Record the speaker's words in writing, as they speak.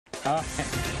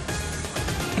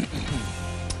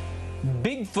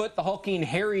Bigfoot, the hulking,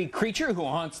 hairy creature who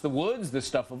haunts the woods, the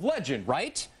stuff of legend,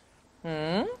 right?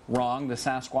 Wrong. The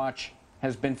Sasquatch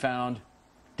has been found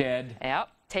dead. Yep.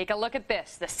 Take a look at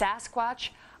this. The Sasquatch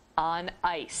on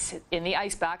ice. In the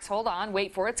icebox. Hold on.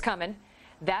 Wait for it. It's coming.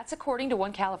 That's according to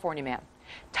one California man.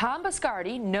 Tom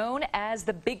Biscardi, known as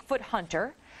the Bigfoot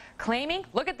hunter, claiming,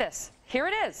 look at this. Here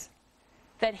it is.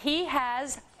 That he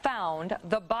has found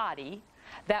the body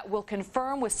that will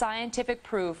confirm with scientific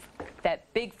proof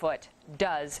that Bigfoot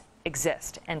does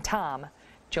exist. And Tom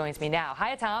joins me now.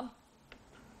 Hi, Tom.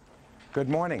 Good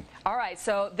morning. All right,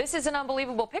 so this is an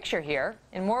unbelievable picture here.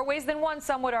 In more ways than one,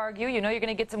 some would argue. You know you're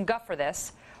going to get some guff for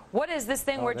this. What is this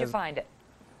thing? Where'd you find it?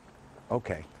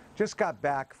 Okay. Just got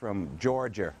back from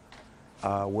Georgia,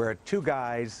 where two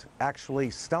guys actually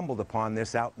stumbled upon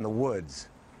this out in the woods.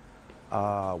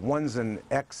 One's an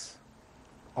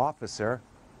ex-officer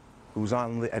who's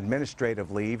on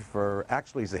administrative leave for,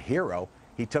 actually he's a hero.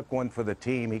 He took one for the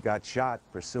team. He got shot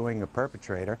pursuing a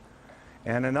perpetrator.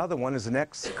 And another one is an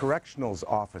ex-correctionals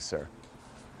officer.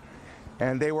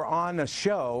 And they were on a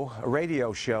show, a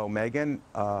radio show, Megan,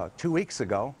 2 weeks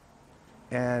ago.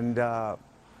 And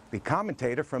the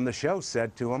commentator from the show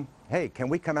said to him, hey, can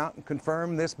we come out and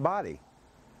confirm this body?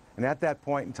 And at that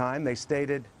point in time, they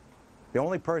stated, the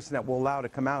only person that will allow to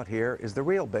come out here is the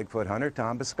real Bigfoot hunter,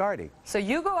 Tom Biscardi. So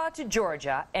you go out to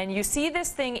Georgia and you see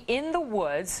this thing in the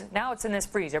woods. Now it's in this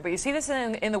freezer, but you see this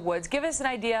in the woods. Give us an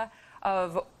idea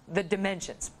of the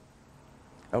dimensions.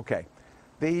 Okay.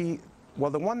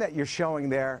 Well, the one that you're showing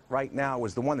there right now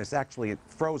is the one that's actually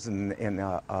frozen in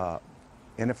a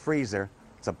freezer.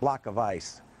 It's a block of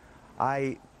ice.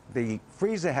 The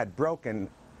freezer had broken,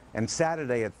 and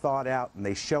Saturday had thawed out, and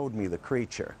they showed me the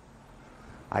creature.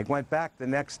 I went back the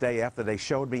next day after they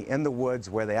showed me in the woods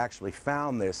where they actually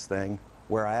found this thing,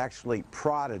 where I actually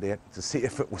prodded it to see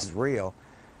if it was real.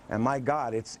 And my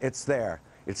God, it's there.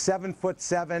 It's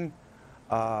 7'7".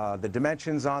 The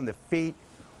dimensions on the feet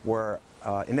were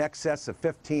in excess of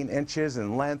 15 inches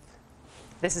in length.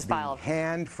 This is filed. The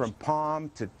hand from palm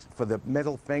for the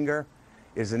middle finger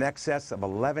is in excess of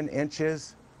 11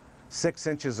 inches, 6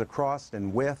 inches across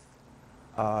in width.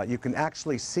 You can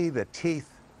actually see the teeth,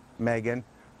 Megan.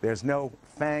 There's no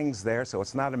fangs there, so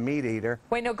it's not a meat eater.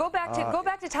 Wait, no, go back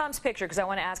to Tom's picture, because I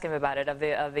want to ask him about it, of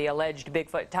the alleged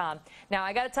Bigfoot. Tom, now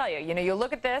I got to tell you, you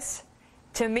look at this.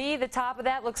 To me, the top of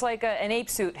that looks like an ape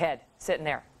suit head sitting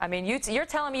there. I mean, you're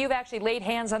telling me you've actually laid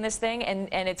hands on this thing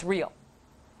and it's real.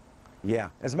 Yeah.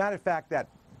 As a matter of fact, that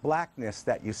blackness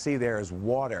that you see there is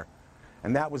water.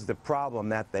 And that was the problem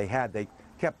that they had. They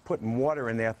kept putting water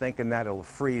in there thinking that it'll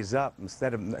freeze up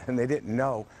and they didn't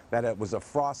know that it was a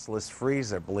frostless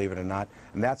freezer, believe it or not.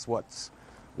 And that's what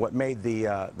made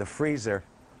the freezer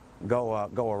go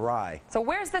awry. So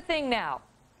where's the thing now?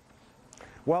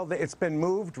 Well, it's been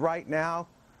moved right now.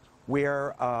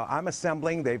 I'm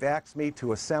assembling. They've asked me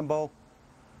to assemble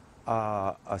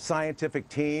a scientific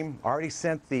team. Already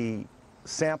sent the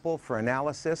sample for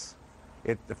analysis.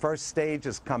 The first stage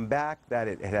has come back that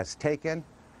it has taken,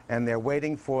 and they're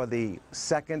waiting for the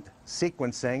second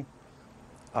sequencing,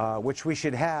 which we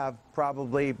should have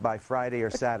probably by Friday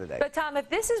or Saturday. But Tom, if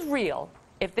this is real,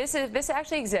 if this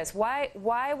actually exists, why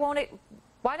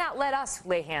not let us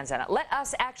lay hands on it? Let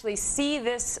us actually see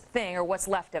this thing, or what's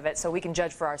left of it, so we can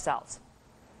judge for ourselves.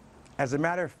 As a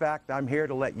matter of fact, I'm here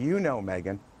to let you know,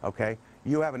 Megan, okay?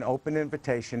 You have an open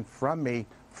invitation from me,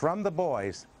 from the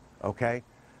boys, okay,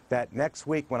 that next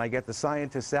week when I get the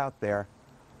scientists out there,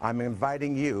 I'm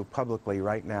inviting you publicly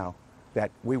right now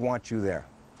that we want you there.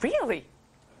 Really?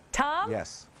 Tom?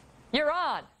 Yes. You're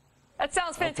on. That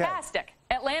sounds fantastic.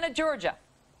 Okay. Atlanta, Georgia.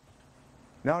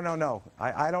 No.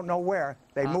 I don't know where.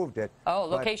 They moved it. Oh,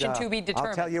 location to be determined.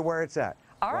 I'll tell you where it's at.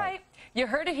 All right. You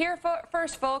heard it here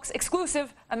first, folks.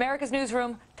 Exclusive, America's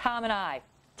Newsroom, Tom and I.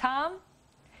 Tom,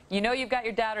 you know you've got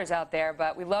your doubters out there,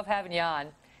 but we love having you on.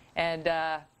 And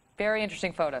very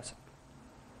interesting photos.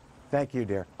 Thank you,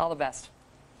 dear. All the best.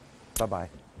 Bye-bye.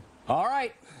 All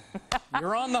right.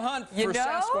 You're on the hunt for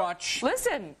Sasquatch.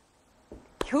 Listen,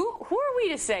 who are we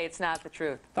to say it's not the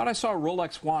truth? Thought I saw a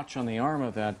Rolex watch on the arm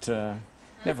of that.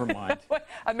 Never mind.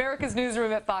 America's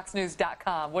Newsroom at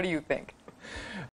foxnews.com. What do you think?